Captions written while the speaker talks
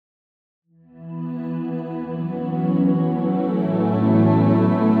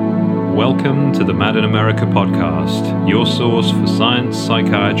Welcome to the Mad in America podcast, your source for science,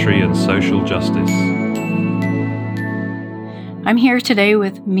 psychiatry, and social justice. I'm here today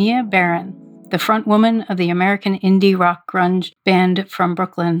with Mia Berrin, the front woman of the American indie rock grunge band from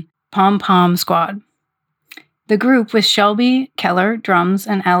Brooklyn, Pom Pom Squad. The group, with Shelby Keller, drums,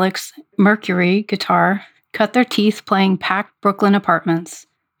 and Alex Mercury, guitar, cut their teeth playing packed Brooklyn apartments,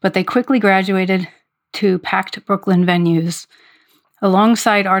 but they quickly graduated to packed Brooklyn venues,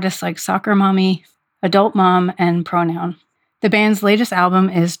 alongside artists like Soccer Mommy, Adult Mom, and Pronoun. The band's latest album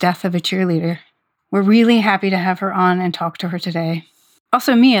is Death of a Cheerleader. We're really happy to have her on and talk to her today.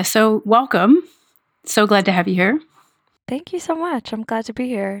 Also, Mia, so welcome. So glad to have you here. Thank you so much. I'm glad to be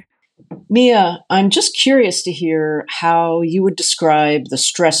here. Mia, I'm just curious to hear how you would describe the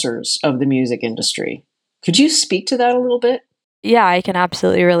stressors of the music industry. Could you speak to that a little bit? Yeah, I can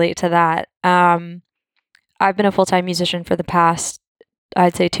absolutely relate to that. I've been a full-time musician for the past,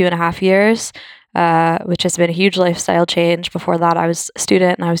 I'd say, 2.5 years, which has been a huge lifestyle change. Before that, I was a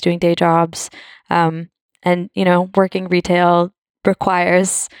student and I was doing day jobs. And, working retail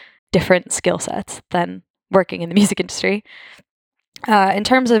requires different skill sets than working in the music industry. In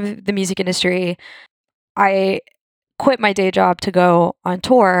terms of the music industry, I quit my day job to go on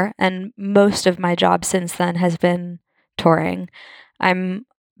tour, and most of my job since then has been touring. I'm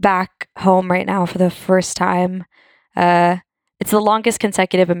back home right now for the first time. It's the longest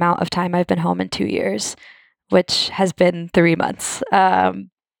consecutive amount of time I've been home in 2 years, which has been 3 months.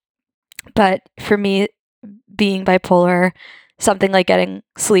 But for me, being bipolar, something like getting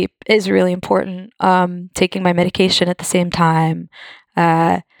sleep is really important. Taking my medication at the same time,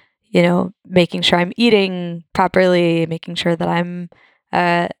 making sure I'm eating properly, making sure that I'm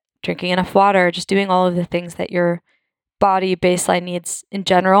drinking enough water, just doing all of the things that your body baseline needs in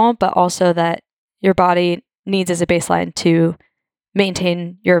general, but also that your body needs as a baseline to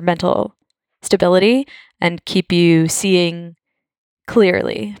maintain your mental stability and keep you seeing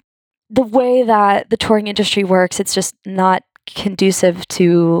clearly. The way that the touring industry works, it's just not conducive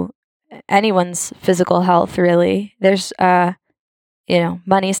to anyone's physical health, really. There's,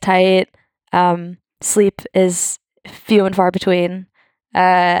 money's tight. Sleep is few and far between.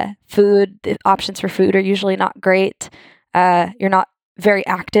 The options for food are usually not great. You're not very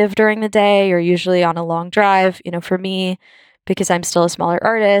active during the day. You're usually on a long drive. For me, because I'm still a smaller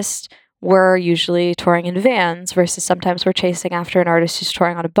artist, we're usually touring in vans versus sometimes we're chasing after an artist who's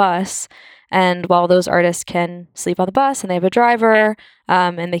touring on a bus. And while those artists can sleep on the bus and they have a driver,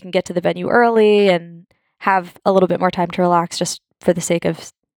 and they can get to the venue early and have a little bit more time to relax just for the sake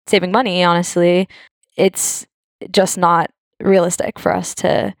of saving money, honestly, it's just not realistic for us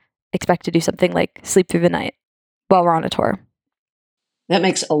to expect to do something like sleep through the night while we're on a tour. That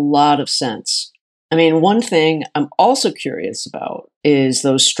makes a lot of sense. I mean, one thing I'm also curious about is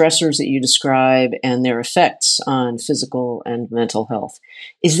those stressors that you describe and their effects on physical and mental health.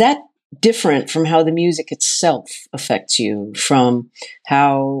 Is that different from how the music itself affects you, from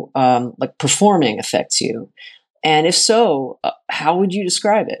how performing affects you? And if so, how would you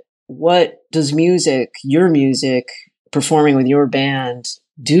describe it? What does your music, performing with your band,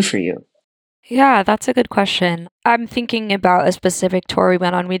 do for you? Yeah, that's a good question. I'm thinking about a specific tour we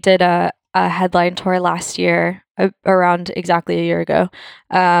went on. We did a headline tour last year, around exactly a year ago,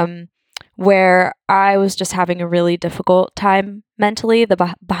 where I was just having a really difficult time mentally.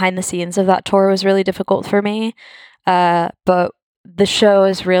 The behind the scenes of that tour was really difficult for me, but the show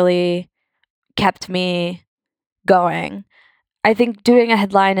has really kept me going. I think doing a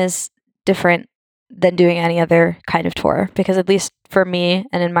headline is different than doing any other kind of tour, because at least for me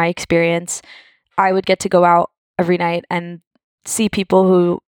and in my experience, I would get to go out every night and see people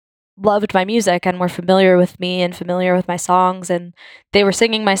who loved my music and were familiar with me and familiar with my songs, and they were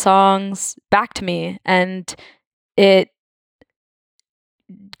singing my songs back to me, and it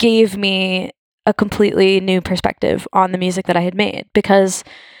gave me a completely new perspective on the music that I had made. Because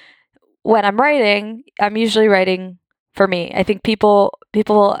when I'm writing, I'm usually writing for me. I think people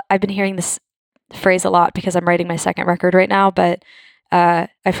I've been hearing this phrase a lot because I'm writing my second record right now, but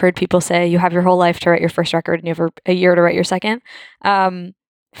I've heard people say you have your whole life to write your first record and you have a year to write your second.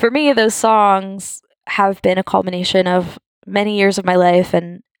 For me, those songs have been a culmination of many years of my life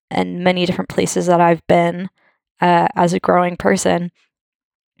and many different places that I've been as a growing person.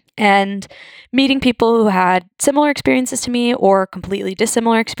 And meeting people who had similar experiences to me or completely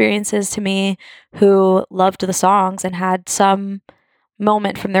dissimilar experiences to me, who loved the songs and had some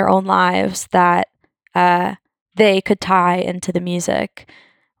moment from their own lives that they could tie into the music,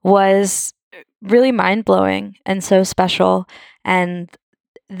 was really mind-blowing and so special. And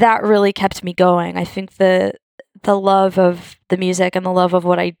that really kept me going. I think the the love of the music and the love of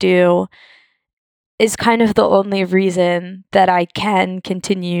what I do is kind of the only reason that I can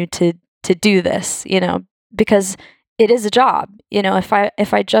continue to do this, because it is a job.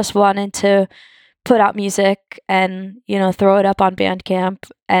 If I just wanted to put out music and, throw it up on Bandcamp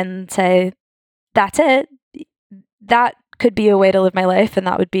and say, that's it, that could be a way to live my life, and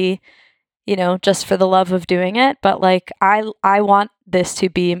that would be, just for the love of doing it. But like, I want this to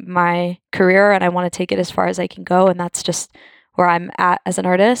be my career, and I want to take it as far as I can go. And that's just where I'm at as an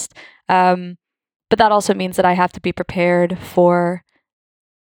artist. But that also means that I have to be prepared for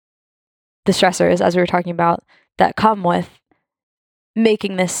the stressors, as we were talking about, that come with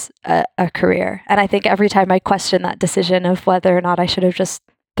making this a career. And I think every time I question that decision of whether or not I should have just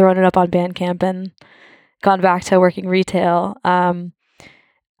thrown it up on Bandcamp and gone back to working retail,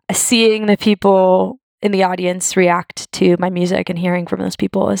 seeing the people in the audience react to my music and hearing from those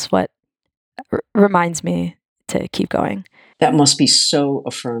people is what reminds me to keep going. That must be so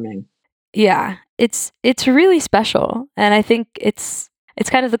affirming. Yeah, it's really special. And I think it's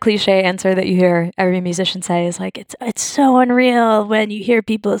kind of the cliche answer that you hear every musician say is like, it's so unreal when you hear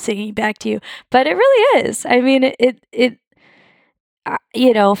people singing back to you. But it really is. I mean, it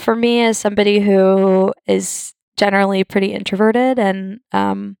for me, as somebody who is generally pretty introverted and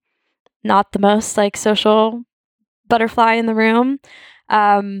not the most like social butterfly in the room,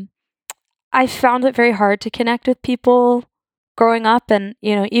 I found it very hard to connect with people growing up. And,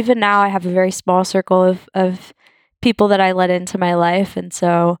 even now I have a very small circle of people that I let into my life. And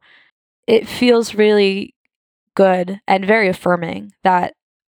so it feels really good and very affirming that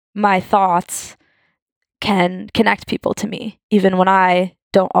my thoughts can connect people to me, even when I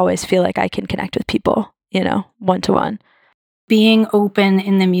don't always feel like I can connect with people, one-to-one. Being open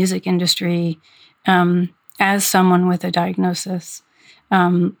in the music industry, as someone with a diagnosis,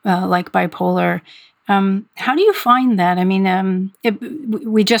 like bipolar, how do you find that? I mean,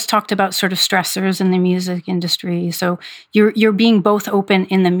 we just talked about sort of stressors in the music industry. So you're being both open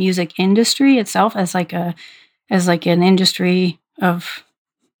in the music industry itself as like an industry of,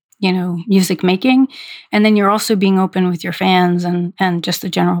 music making, and then you're also being open with your fans and just the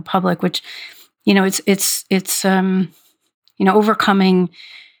general public, which, it's overcoming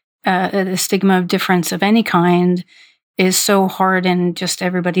the stigma of difference of any kind is so hard in just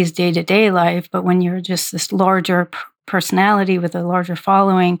everybody's day-to-day life. But when you're just this larger personality with a larger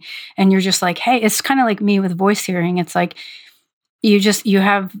following, and you're just like, hey, it's kind of like me with voice hearing. It's like you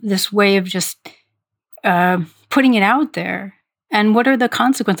have this way of just putting it out there. And what are the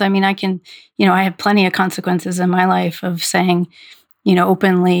consequences? I mean, I have plenty of consequences in my life of saying,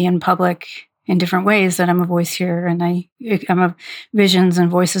 openly in public in different ways that I'm a voice hearer and I'm a visions and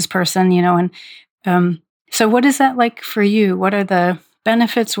voices person, and so what is that like for you? What are the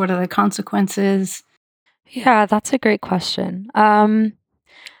benefits? What are the consequences? Yeah, that's a great question. I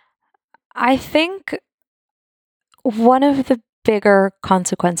think one of the bigger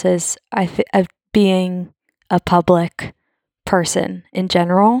consequences of being a public person in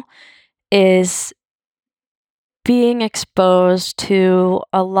general is being exposed to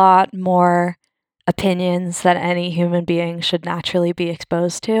a lot more opinions that any human being should naturally be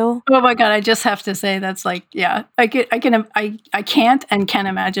exposed to. Oh my God, I just have to say that's like, yeah, I can't and can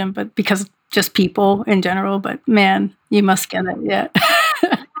imagine, but because just people in general, but man, you must get it. Yeah.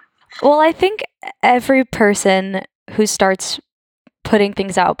 Well, I think every person who starts putting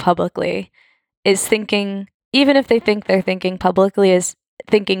things out publicly is thinking, even if they think they're thinking publicly, is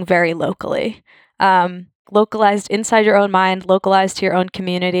thinking very locally. Localized inside your own mind, localized to your own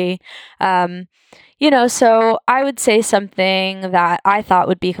community. So I would say something that I thought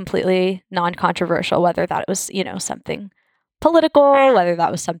would be completely non-controversial, whether that was, something political, whether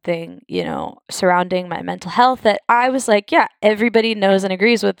that was something, surrounding my mental health, that I was like, yeah, everybody knows and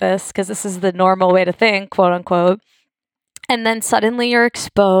agrees with this because this is the normal way to think, quote unquote. And then suddenly you're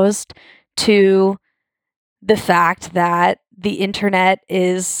exposed to the fact that the internet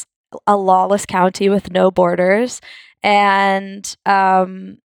is a lawless county with no borders, and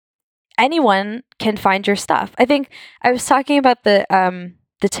anyone can find your stuff. I think I was talking about the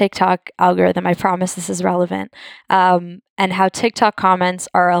TikTok algorithm. I promise this is relevant, and how TikTok comments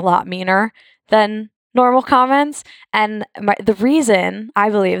are a lot meaner than normal comments. And the reason, I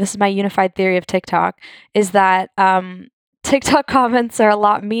believe, this is my unified theory of TikTok, is that TikTok comments are a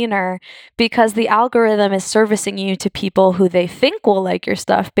lot meaner because the algorithm is servicing you to people who they think will like your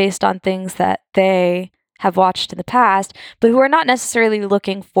stuff based on things that they have watched in the past, but who are not necessarily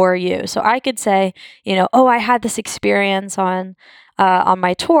looking for you. So I could say, oh, I had this experience on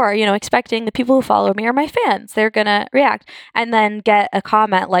my tour, expecting the people who follow me are my fans. They're going to react, and then get a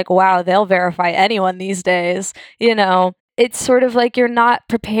comment like, wow, they'll verify anyone these days. It's sort of like you're not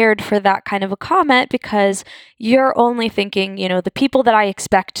prepared for that kind of a comment because you're only thinking, the people that I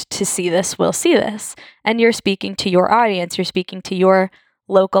expect to see this will see this. And you're speaking to your audience. You're speaking to your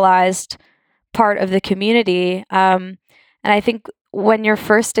localized part of the community. And I think when you're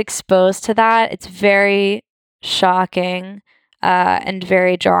first exposed to that, it's very shocking and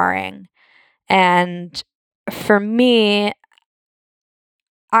very jarring. And for me,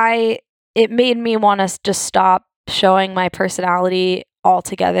 it made me want to just stop showing my personality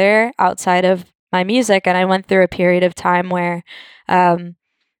altogether outside of my music. And I went through a period of time where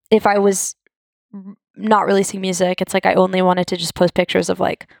if I was not releasing music, it's like I only wanted to just post pictures of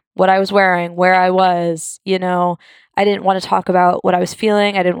like what I was wearing, where I was, I didn't want to talk about what I was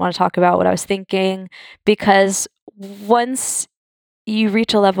feeling. I didn't want to talk about what I was thinking, because once you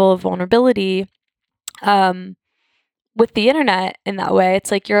reach a level of vulnerability, with the internet in that way,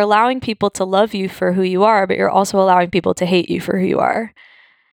 it's like you're allowing people to love you for who you are, but you're also allowing people to hate you for who you are.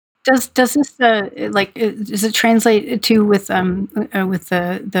 Does this does it translate to with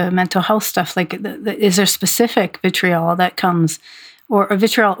the mental health stuff? Like, is there specific vitriol that comes, or a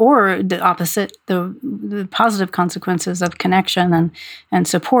vitriol, or the opposite, the positive consequences of connection and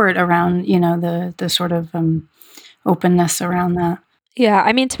support around the sort of openness around that? Yeah,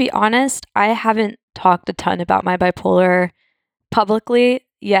 I mean, to be honest, I haven't talked a ton about my bipolar publicly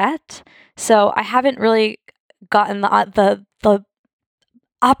yet, so I haven't really gotten the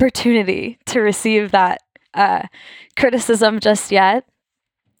opportunity to receive that criticism just yet.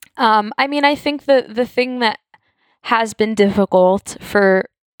 I mean, I think the thing that has been difficult, for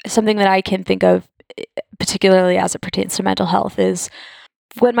something that I can think of, particularly as it pertains to mental health, is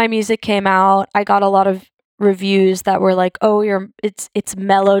when my music came out, I got a lot of reviews that were like, oh, it's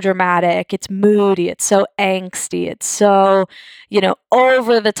melodramatic, it's moody, it's so angsty, it's so,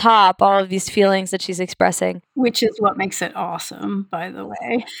 over the top, all of these feelings that she's expressing. Which is what makes it awesome, by the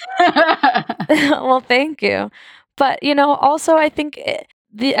way. Well, thank you. But, also I think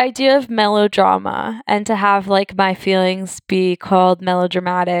the idea of melodrama, and to have like my feelings be called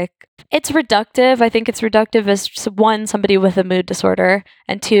melodramatic, it's reductive. I think it's reductive as, one, somebody with a mood disorder,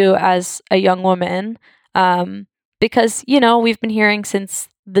 and two, as a young woman. Because, we've been hearing since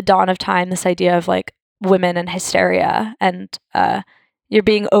the dawn of time this idea of like women and hysteria, and you're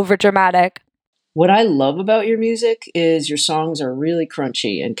being over dramatic. What I love about your music is your songs are really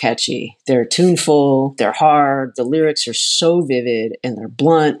crunchy and catchy. They're tuneful, they're hard, the lyrics are so vivid, and they're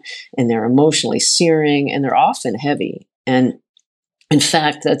blunt, and they're emotionally searing, and they're often heavy. And in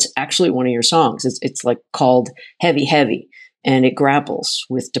fact, that's actually one of your songs. It's like called Heavy Heavy, and it grapples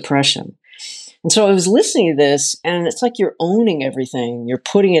with depression. And so I was listening to this, and it's like you're owning everything. You're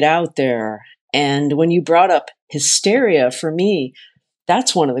putting it out there. And when you brought up hysteria, for me,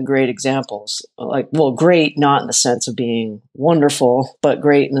 that's one of the great examples. Like, well, great not in the sense of being wonderful, but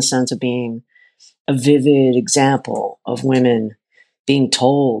great in the sense of being a vivid example of women being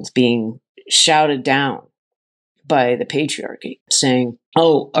told, being shouted down by the patriarchy, saying,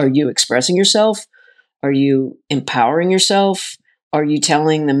 oh, are you expressing yourself? Are you empowering yourself? Are you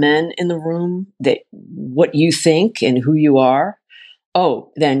telling the men in the room that what you think and who you are?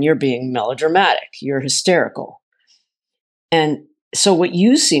 Oh, then you're being melodramatic. You're hysterical. And so what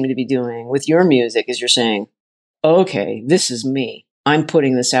you seem to be doing with your music is you're saying, okay, this is me. I'm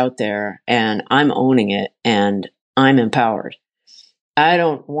putting this out there, and I'm owning it, and I'm empowered. I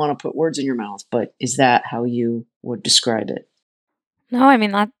don't want to put words in your mouth, but is that how you would describe it? No, I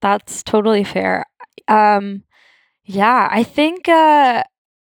mean, that's totally fair. Yeah, I think I'm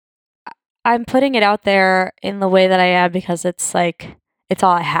putting it out there in the way that I am because it's like, it's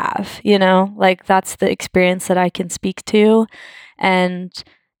all I have, like that's the experience that I can speak to. And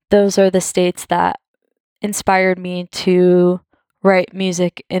those are the states that inspired me to write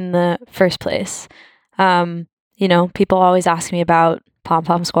music in the first place. People always ask me about Pom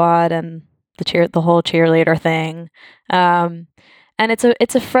Pom Squad and the whole cheerleader thing. And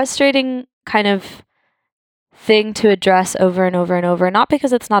it's a frustrating kind of thing to address over and over and over, not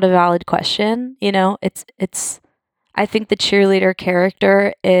because it's not a valid question. I think the cheerleader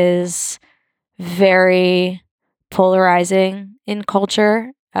character is very polarizing in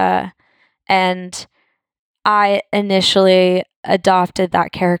culture. And I initially adopted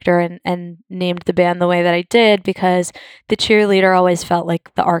that character and named the band the way that I did because the cheerleader always felt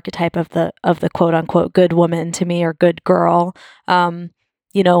like the archetype of the quote unquote good woman to me, or good girl.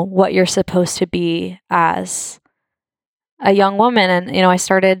 what you're supposed to be as a young woman. And, I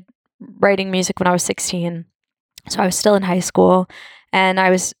started writing music when I was 16. So I was still in high school, and I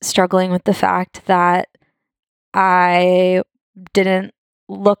was struggling with the fact that I didn't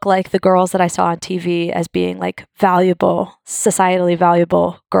look like the girls that I saw on TV as being like valuable, societally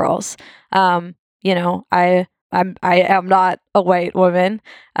valuable girls. I am not a white woman.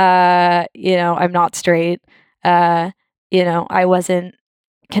 I'm not straight. I wasn't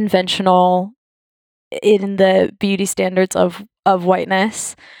conventional in the beauty standards of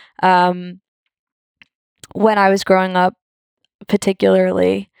whiteness. When I was growing up,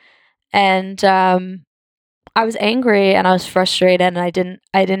 particularly, and I was angry and I was frustrated, and I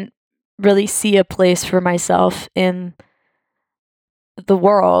didn't really see a place for myself in the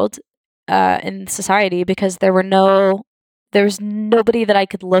world, in society, because there was nobody that I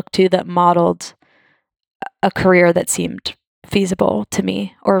could look to that modeled a career that seemed feasible to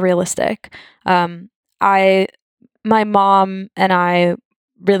me or realistic. My mom and I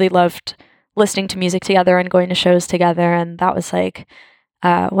really loved listening to music together and going to shows together, and that was like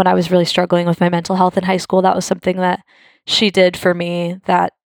when I was really struggling with my mental health in high school. That was something that she did for me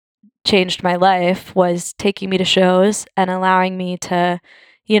that changed my life, was taking me to shows and allowing me to,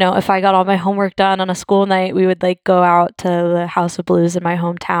 if I got all my homework done on a school night, we would like go out to the House of Blues in my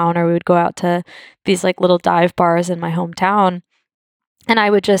hometown, or we would go out to these like little dive bars in my hometown. And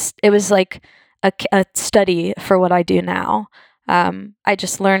it was like a study for what I do now. I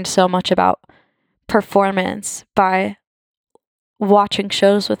just learned so much about performance by watching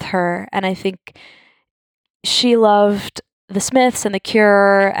shows with her. And I think she loved the Smiths and the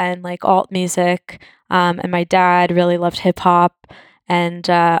Cure and like alt music. And my dad really loved hip hop and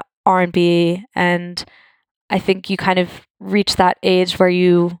R&B. And I think you kind of reach that age where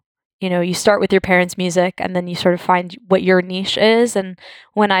you start with your parents' music and then you sort of find what your niche is. And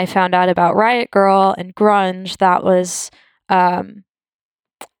when I found out about Riot Grrrl and grunge, that was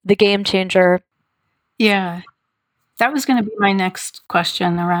the game changer. Yeah. That was going to be my next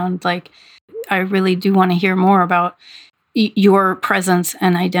question around, like, I really do want to hear more about your presence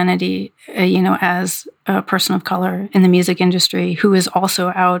and identity, as a person of color in the music industry who is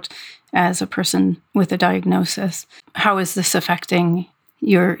also out as a person with a diagnosis. How is this affecting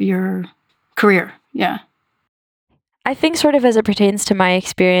your career? Yeah. I think sort of as it pertains to my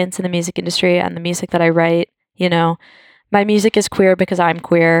experience in the music industry and the music that I write, my music is queer because I'm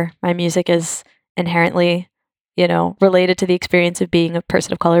queer. My music is inherently, related to the experience of being a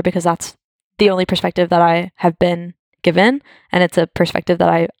person of color, because that's the only perspective that I have been given. And it's a perspective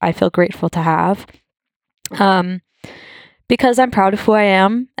that I feel grateful to have. Because I'm proud of who I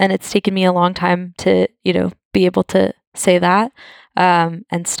am, and it's taken me a long time to, be able to say that,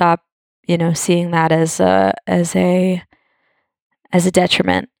 and stop, seeing that as a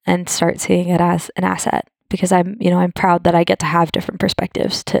detriment and start seeing it as an asset, because I'm proud that I get to have different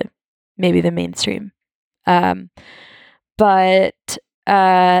perspectives to maybe the mainstream. But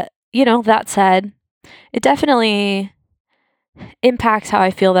that said, it definitely impacts how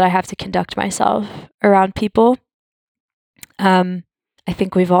I feel that I have to conduct myself around people. I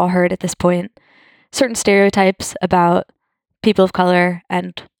think we've all heard at this point certain stereotypes about people of color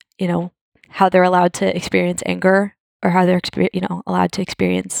and, how they're allowed to experience anger, or how they're, allowed to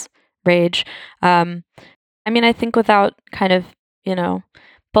experience rage. I think without kind of,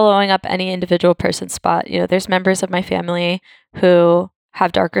 blowing up any individual person's spot, there's members of my family who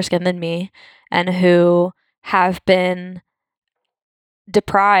have darker skin than me and who have been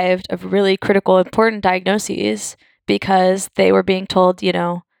deprived of really critical, important diagnoses because they were being told,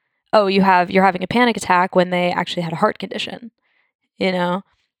 oh, you're having a panic attack, when they actually had a heart condition.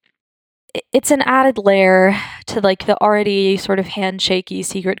 It's an added layer to like the already sort of handshaky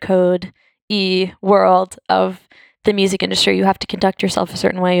secret code world of the music industry. You have to conduct yourself a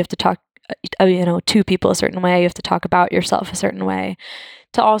certain way. You have to talk, to people a certain way. You have to talk about yourself a certain way.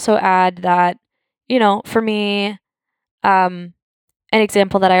 To also add that, for me, an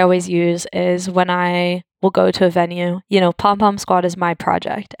example that I always use is when I will go to a venue. Pom Pom Squad is my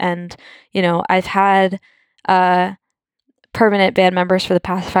project, and I've had permanent band members for the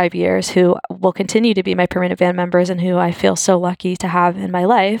past 5 years who will continue to be my permanent band members and who I feel so lucky to have in my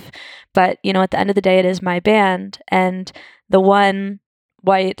life. But, at the end of the day, it is my band. And the one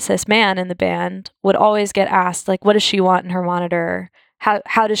white cis man in the band would always get asked, like, what does she want in her monitor?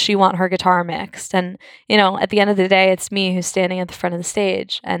 How does she want her guitar mixed? And, at the end of the day, it's me who's standing at the front of the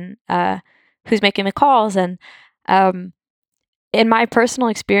stage and who's making the calls. And in my personal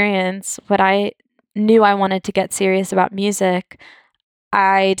experience, when I knew I wanted to get serious about music,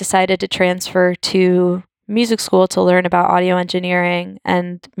 I decided to transfer to music school to learn about audio engineering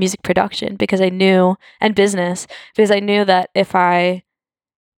and music production and business, because I knew that if I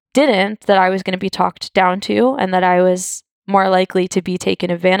didn't, that I was going to be talked down to and that I was more likely to be taken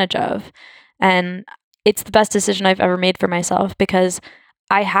advantage of. And it's the best decision I've ever made for myself, because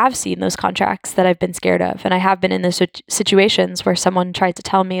I have seen those contracts that I've been scared of. And I have been in those situations where someone tried to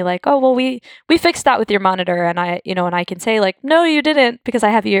tell me like, oh, well, we fixed that with your monitor. And I can say like, no, you didn't, because I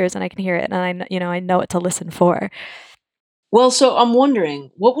have ears and I can hear it. And I know what to listen for. Well, so I'm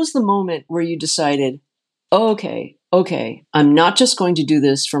wondering, what was the moment where you decided, okay, I'm not just going to do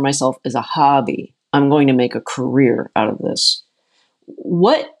this for myself as a hobby. I'm going to make a career out of this.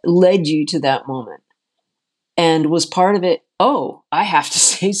 What led you to that moment? And was part of it, oh, I have to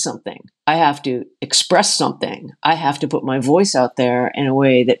say something. I have to express something. I have to put my voice out there in a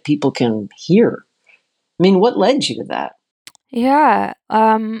way that people can hear. I mean, what led you to that? Yeah,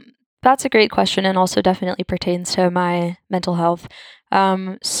 that's a great question, and also definitely pertains to my mental health.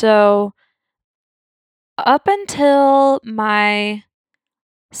 So up until my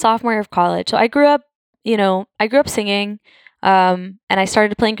sophomore year of college, so I grew up singing, and I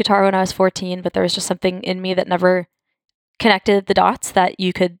started playing guitar when I was 14, but there was just something in me that never connected the dots that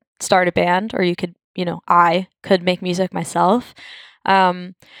you could start a band, or I could make music myself.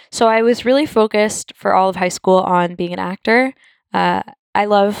 So I was really focused for all of high school on being an actor. I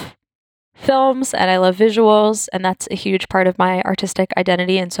love films and I love visuals, and that's a huge part of my artistic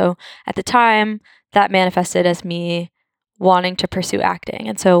identity. And so at the time, that manifested as me wanting to pursue acting.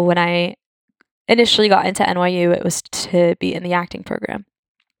 And so when I initially got into NYU, it was to be in the acting program.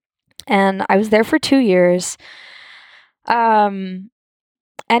 And I was there for 2 years. And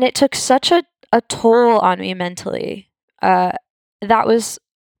it took such a toll on me mentally. That was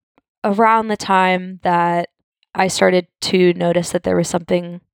around the time that I started to notice that there was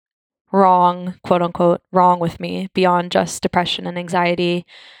something wrong, quote unquote, wrong with me beyond just depression and anxiety.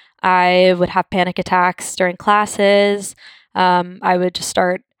 I would have panic attacks during classes. I would just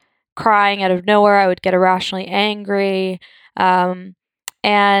start crying out of nowhere. I would get irrationally angry. And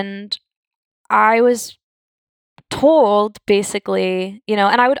I was told basically,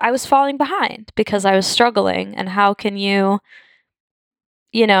 and I was falling behind because I was struggling. And how can you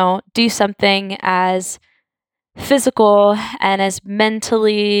do something as physical and as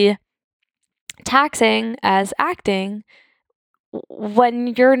mentally taxing as acting when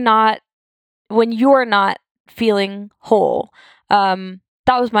you're not feeling whole.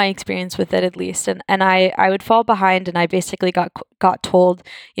 That was my experience with it, at least. And I would fall behind, and I basically got told,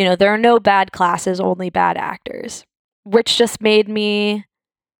 there are no bad classes, only bad actors, which just made me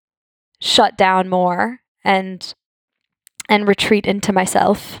shut down more and retreat into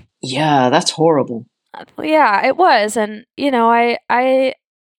myself. Yeah, that's horrible. Yeah, it was. And I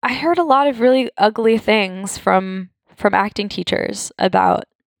heard a lot of really ugly things from acting teachers about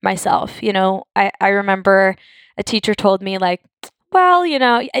myself. I remember a teacher told me like, well,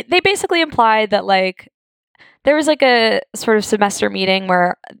 they basically implied that like there was like a sort of semester meeting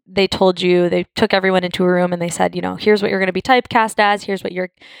where they took everyone into a room and they said, here's what you're going to be typecast as, here's what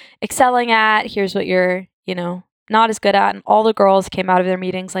you're excelling at, here's what you're, not as good at. And all the girls came out of their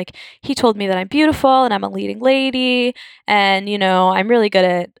meetings like, he told me that I'm beautiful and I'm a leading lady and, I'm really good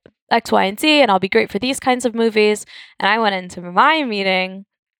at X, Y, and Z and I'll be great for these kinds of movies. And I went into my meeting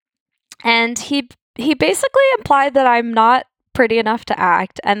and he basically implied that I'm not pretty enough to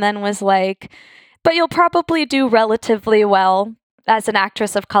act, and then was like, but you'll probably do relatively well as an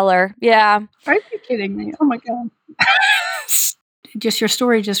actress of color. Yeah. Are you kidding me? Oh my God. Just your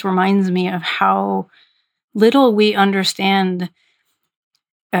story just reminds me of how little we understand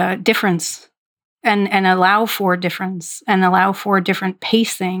difference and allow for difference and allow for different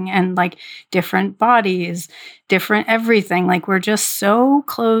pacing and like different bodies, different everything. Like we're just so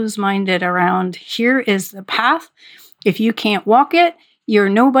close-minded around here is the path. If you can't walk it, you're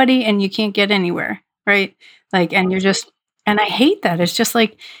nobody and you can't get anywhere, right? Like, and you're just, and I hate that. It's just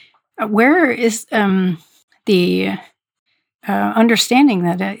like, where is the understanding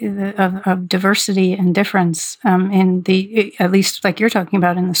that of diversity and difference in the, at least like you're talking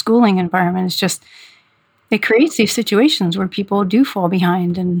about in the schooling environment? It's just, it creates these situations where people do fall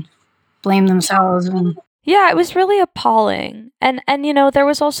behind and blame themselves. And yeah, it was really appalling. And there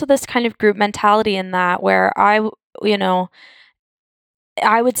was also this kind of group mentality in that where I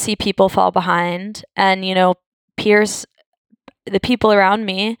would see people fall behind and, peers, the people around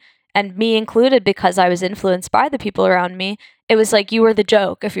me, and me included because I was influenced by the people around me. It was like you were the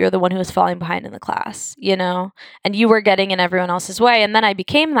joke if you're the one who was falling behind in the class, and you were getting in everyone else's way. And then I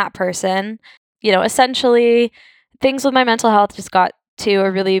became that person. Essentially, things with my mental health just got to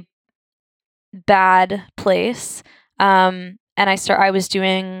a really bad place. And I was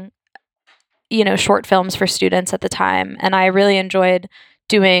doing, short films for students at the time. And I really enjoyed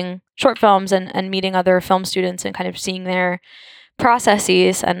doing short films and meeting other film students and kind of seeing their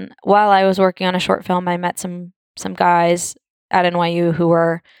processes. And while I was working on a short film, I met some guys at NYU who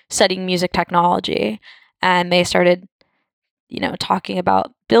were studying music technology, and they started, talking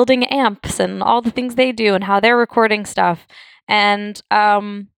about building amps and all the things they do and how they're recording stuff. And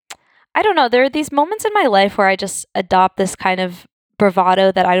I don't know, there are these moments in my life where I just adopt this kind of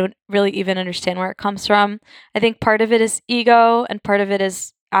bravado that I don't really even understand where it comes from. I think part of it is ego and part of it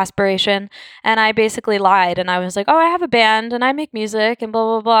is aspiration. And I basically lied and I was like, oh, I have a band and I make music and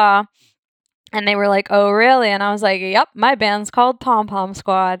blah, blah, blah. And they were like, oh, really? And I was like, yep, my band's called Pom Pom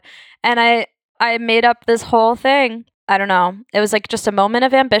Squad. And I made up this whole thing. I don't know. It was like just a moment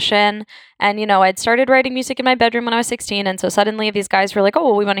of ambition. And, I'd started writing music in my bedroom when I was 16. And so suddenly these guys were like, oh,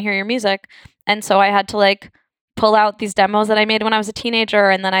 well, we want to hear your music. And so I had to like pull out these demos that I made when I was a teenager.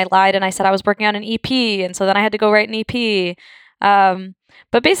 And then I lied and I said I was working on an EP. And so then I had to go write an EP.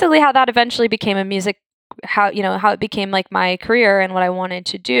 But basically how that eventually became a music, how it became like my career and what I wanted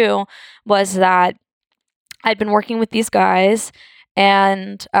to do was that I'd been working with these guys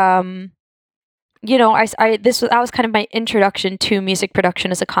and, that was kind of my introduction to music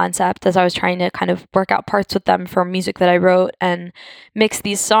production as a concept, as I was trying to kind of work out parts with them for music that I wrote and mix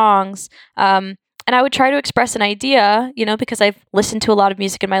these songs. And I would try to express an idea, because I've listened to a lot of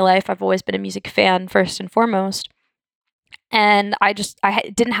music in my life. I've always been a music fan first and foremost. And I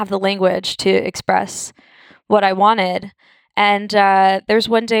didn't have the language to express what I wanted. And there's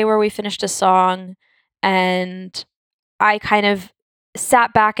one day where we finished a song and I kind of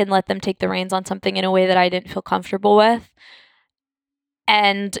sat back and let them take the reins on something in a way that I didn't feel comfortable with.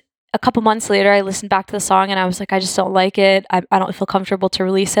 And a couple months later, I listened back to the song and I was like, I just don't like it. I don't feel comfortable to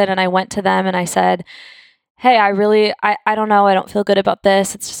release it. And I went to them and I said, hey, I don't know. I don't feel good about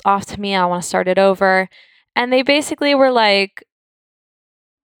this. It's just off to me. I want to start it over. And they basically were like,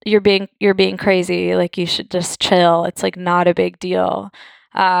 you're being crazy. Like, you should just chill. It's like not a big deal.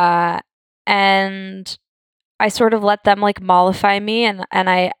 And I sort of let them like mollify me and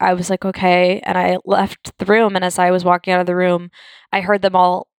I was like, okay. And I left the room. And as I was walking out of the room, I heard them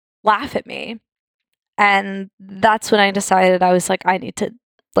all laugh at me. And that's when I decided I was like, I need to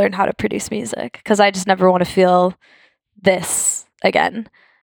learn how to produce music because I just never want to feel this again.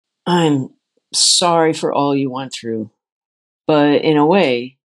 I'm sorry for all you went through, but in a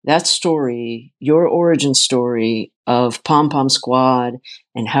way, that story, your origin story of Pom Pom Squad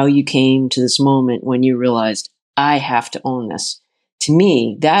and how you came to this moment when you realized, I have to own this. To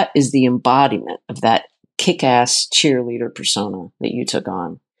me, that is the embodiment of that kick-ass cheerleader persona that you took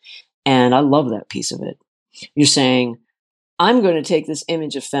on. And I love that piece of it. You're saying, I'm going to take this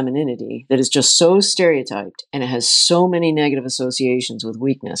image of femininity that is just so stereotyped and it has so many negative associations with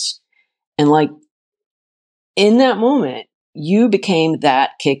weakness. And like, in that moment, you became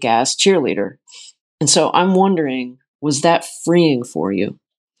that kick-ass cheerleader. And so I'm wondering, was that freeing for you?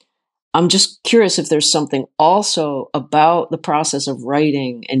 I'm just curious if there's something also about the process of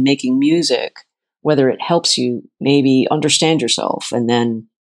writing and making music, whether it helps you maybe understand yourself and then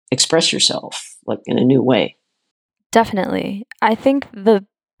express yourself like in a new way. Definitely. I think the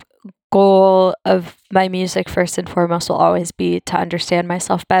goal of my music first and foremost will always be to understand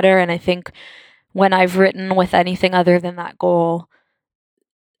myself better. And I think when I've written with anything other than that goal,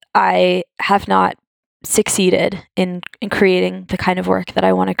 I have not succeeded in creating the kind of work that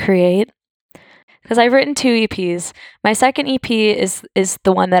I want to create. Because I've written 2 EPs. My second EP is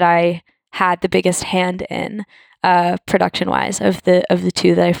the one that I had the biggest hand in, production-wise, of the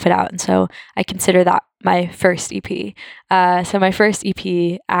 2 that I've put out. And so I consider that my first EP. So my first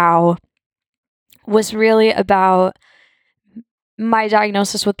EP, Ow, was really about my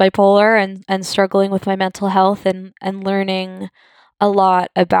diagnosis with bipolar and struggling with my mental health and learning a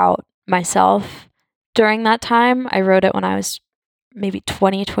lot about myself during that time. I wrote it when I was maybe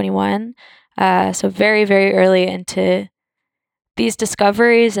 20, 21. So very, very early into these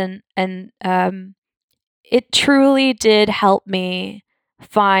discoveries and it truly did help me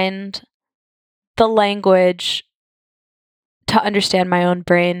find the language to understand my own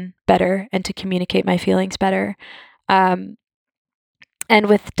brain better and to communicate my feelings better. And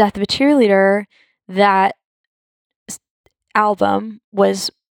with Death of a Cheerleader, that album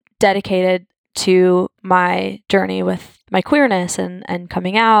was dedicated to my journey with my queerness and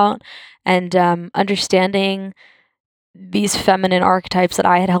coming out and understanding these feminine archetypes that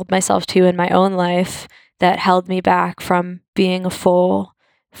I had held myself to in my own life that held me back from being a full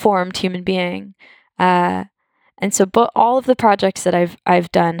formed human being. And so all of the projects that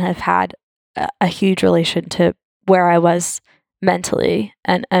I've done have had a huge relation to where I was mentally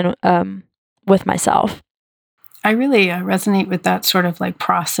and with myself. I really resonate with that sort of like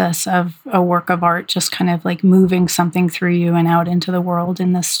process of a work of art, just kind of like moving something through you and out into the world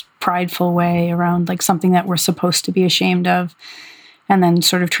in this prideful way around like something that we're supposed to be ashamed of, and then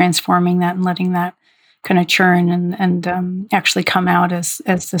sort of transforming that and letting that kind of churn and actually come out as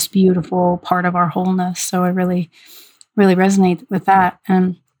this beautiful part of our wholeness. So I really, really resonate with that.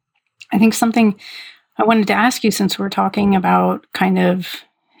 And I think something I wanted to ask you, since we're talking about kind of,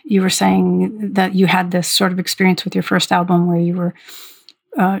 you were saying that you had this sort of experience with your first album where you were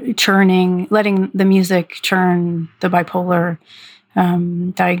churning, letting the music churn the bipolar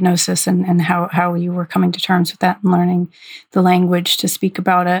diagnosis, and how you were coming to terms with that and learning the language to speak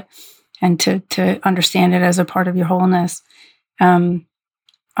about it and to understand it as a part of your wholeness. I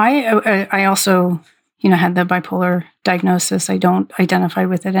also, had the bipolar diagnosis. I don't identify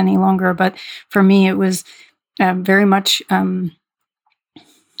with it any longer, but for me, it was very much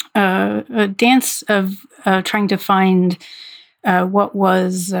a dance of trying to find what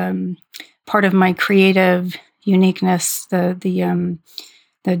was part of my creative uniqueness, the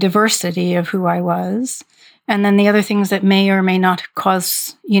diversity of who I was, and then the other things that may or may not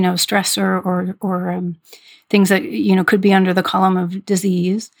cause stress or things that could be under the column of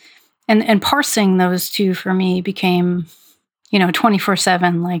disease, and parsing those two for me became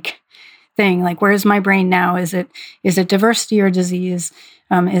 24/7 like thing. Like, where is my brain now? Is it diversity or disease?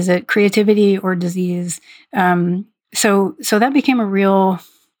 Is it creativity or disease? So that became a real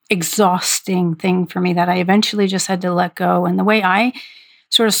exhausting thing for me that I eventually just had to let go. And the way I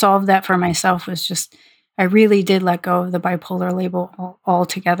sort of solved that for myself was just, I really did let go of the bipolar label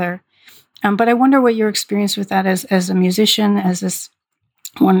altogether. But I wonder what your experience with that as a musician, as this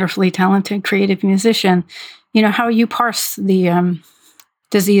wonderfully talented, creative musician, how you parse the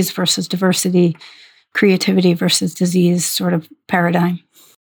disease versus diversity, creativity versus disease sort of paradigm.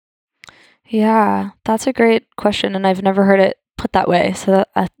 Yeah, that's a great question, and I've never heard it put that way. So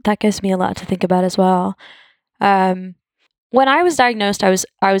that gives me a lot to think about as well. When I was diagnosed, I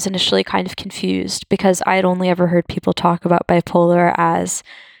was initially kind of confused because I had only ever heard people talk about bipolar as,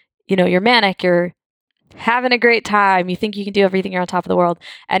 you're manic, you're having a great time, you think you can do everything, you're on top of the world,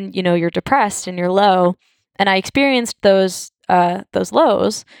 and you're depressed and you're low. And I experienced those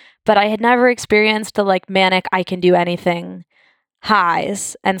lows, but I had never experienced the like manic, I can do anything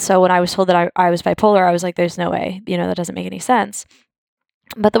highs. And so when I was told that I was bipolar, I was like, there's no way, that doesn't make any sense.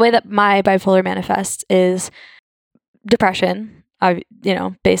 But the way that my bipolar manifests is depression,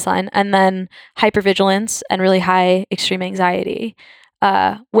 baseline, and then hypervigilance and really high extreme anxiety,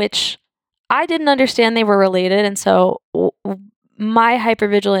 which I didn't understand they were related. And so my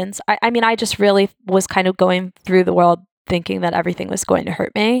hypervigilance, I just really was kind of going through the world thinking that everything was going to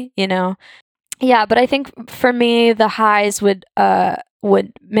hurt me, Yeah, but I think for me, the highs would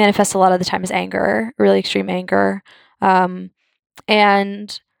manifest a lot of the time as anger, really extreme anger.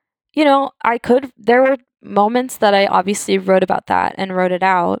 And, there were moments that I obviously wrote about that and wrote it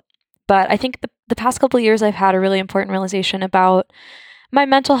out. But I think the past couple of years, I've had a really important realization about my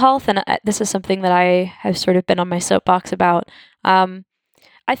mental health. And this is something that I have sort of been on my soapbox about.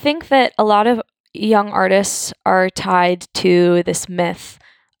 I think that a lot of young artists are tied to this myth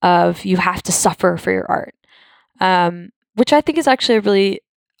of you have to suffer for your art, which I think is actually a really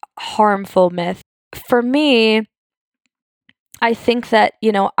harmful myth. For me, I think that,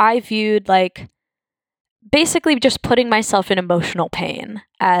 I viewed like basically just putting myself in emotional pain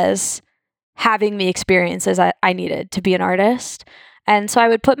as having the experiences I needed to be an artist. And so I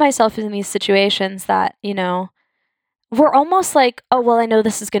would put myself in these situations that, were almost like, oh, well, I know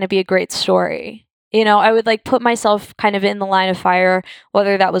this is going to be a great story. I would like put myself kind of in the line of fire,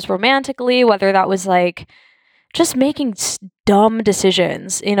 whether that was romantically, whether that was like just making dumb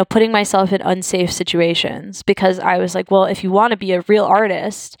decisions, putting myself in unsafe situations, because I was like, well, if you want to be a real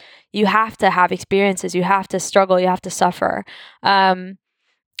artist, you have to have experiences, you have to struggle, you have to suffer. And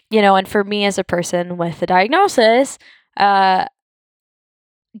for me as a person with a diagnosis,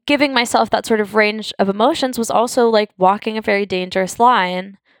 giving myself that sort of range of emotions was also like walking a very dangerous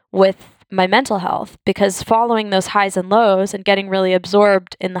line with my mental health, because following those highs and lows and getting really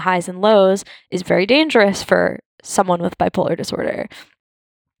absorbed in the highs and lows is very dangerous for someone with bipolar disorder.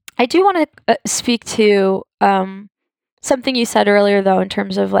 I do want to speak to something you said earlier, though, in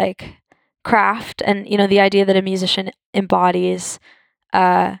terms of like craft and, the idea that a musician embodies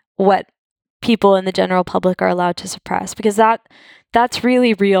what people in the general public are allowed to suppress, because that's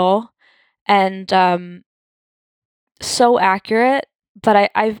really real and so accurate.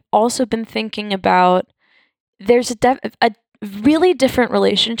 But I've also been thinking about there's a really different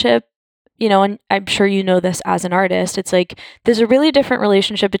relationship and I'm sure you know this as an artist, it's like there's a really different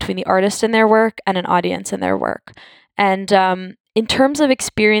relationship between the artist and their work and an audience and their work. And in terms of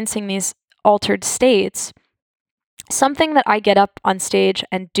experiencing these altered states, something that I get up on stage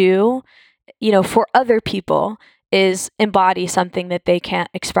and do, for other people is embody something that they can't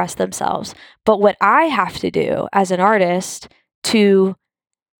express themselves. But what I have to do as an artist to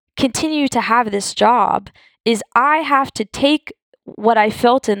continue to have this job is I have to take what I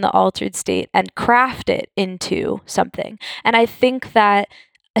felt in the altered state and craft it into something. And I think that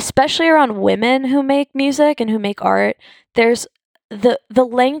especially around women who make music and who make art, there's the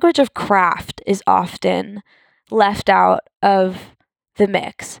language of craft is often left out of the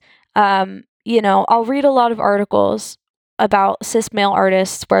mix. I'll read a lot of articles about cis male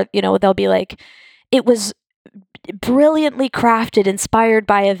artists where, they'll be like, it was brilliantly crafted, inspired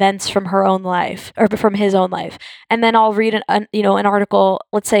by events from her own life or from his own life. And then I'll read an article,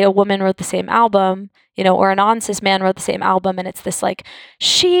 let's say a woman wrote the same album, or a non-cis man wrote the same album. And it's this like,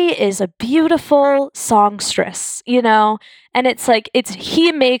 she is a beautiful songstress, and it's like, it's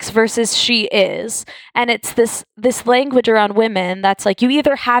he makes versus she is. And it's this language around women that's like, you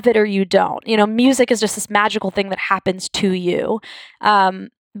either have it or you don't. Music is just this magical thing that happens to you.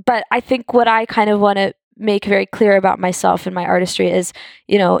 But I think what I kind of want to make very clear about myself and my artistry is,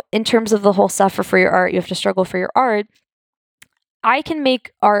 in terms of the whole suffer for your art, you have to struggle for your art. I can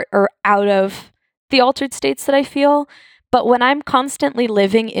make art or out of the altered states that I feel, but when I'm constantly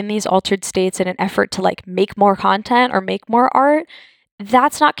living in these altered states in an effort to like make more content or make more art,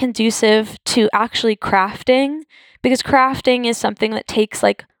 that's not conducive to actually crafting, because crafting is something that takes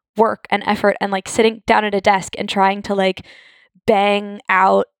like work and effort and like sitting down at a desk and trying to like bang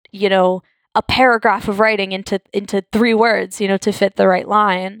out, a paragraph of writing into 3 words, to fit the right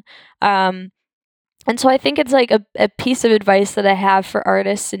line. And so I think it's like a piece of advice that I have for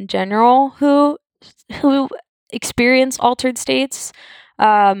artists in general who experience altered states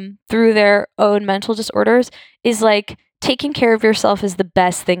through their own mental disorders is like, taking care of yourself is the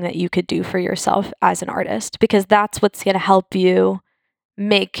best thing that you could do for yourself as an artist, because that's what's going to help you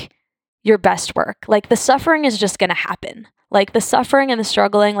make your best work. Like the suffering is just going to happen. Like the suffering and the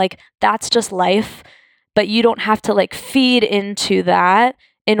struggling, like that's just life, but you don't have to like feed into that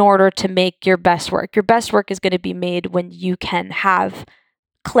in order to make your best work. Your best work is going to be made when you can have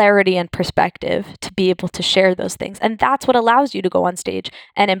clarity and perspective to be able to share those things. And that's what allows you to go on stage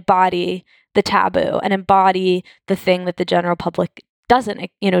and embody the taboo and embody the thing that the general public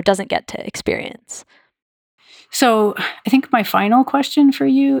doesn't get to experience. So I think my final question for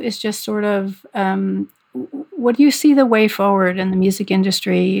you is just sort of, what do you see the way forward in the music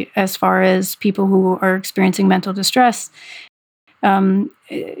industry as far as people who are experiencing mental distress?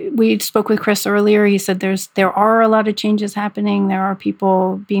 We spoke with Chris earlier. He said there are a lot of changes happening. There are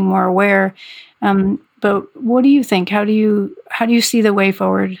people being more aware. But what do you think? How do you see the way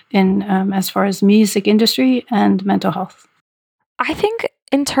forward in as far as music industry and mental health? I think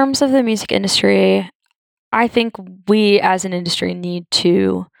in terms of the music industry, I think we as an industry need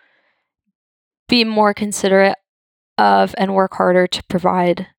to be more considerate of and work harder to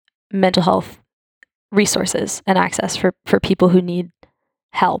provide mental health resources and access for people who need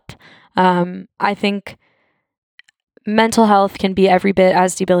help. I think mental health can be every bit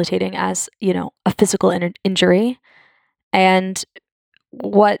as debilitating as, a physical injury. And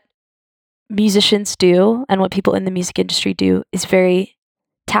what musicians do and what people in the music industry do is very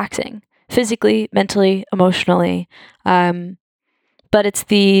taxing, physically, mentally, emotionally. But it's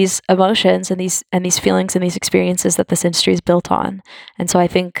these emotions and these feelings and these experiences that this industry is built on. And so I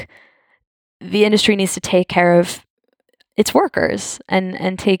think the industry needs to take care of its workers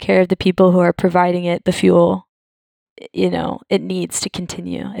and take care of the people who are providing it the fuel, it needs to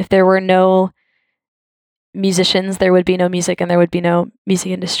continue. If there were no musicians, there would be no music and there would be no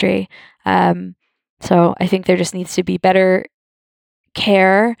music industry. So I think there just needs to be better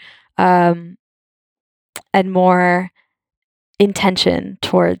care and more intention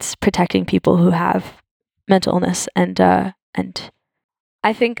towards protecting people who have mental illness and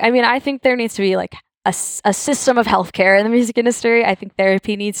I think there needs to be like a system of healthcare in the music industry. I think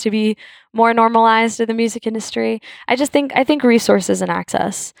therapy needs to be more normalized in the music industry. I think resources and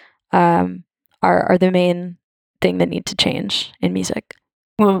access are the main thing that need to change in music.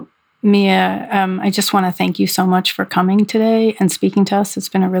 Well, Mia, I just want to thank you so much for coming today and speaking to us. It's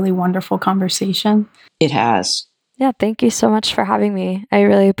been a really wonderful conversation. It has. Yeah, thank you so much for having me. I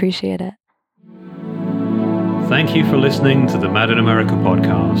really appreciate it. Thank you for listening to the Mad in America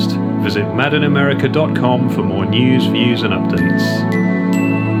podcast. Visit madinamerica.com for more news, views, and updates.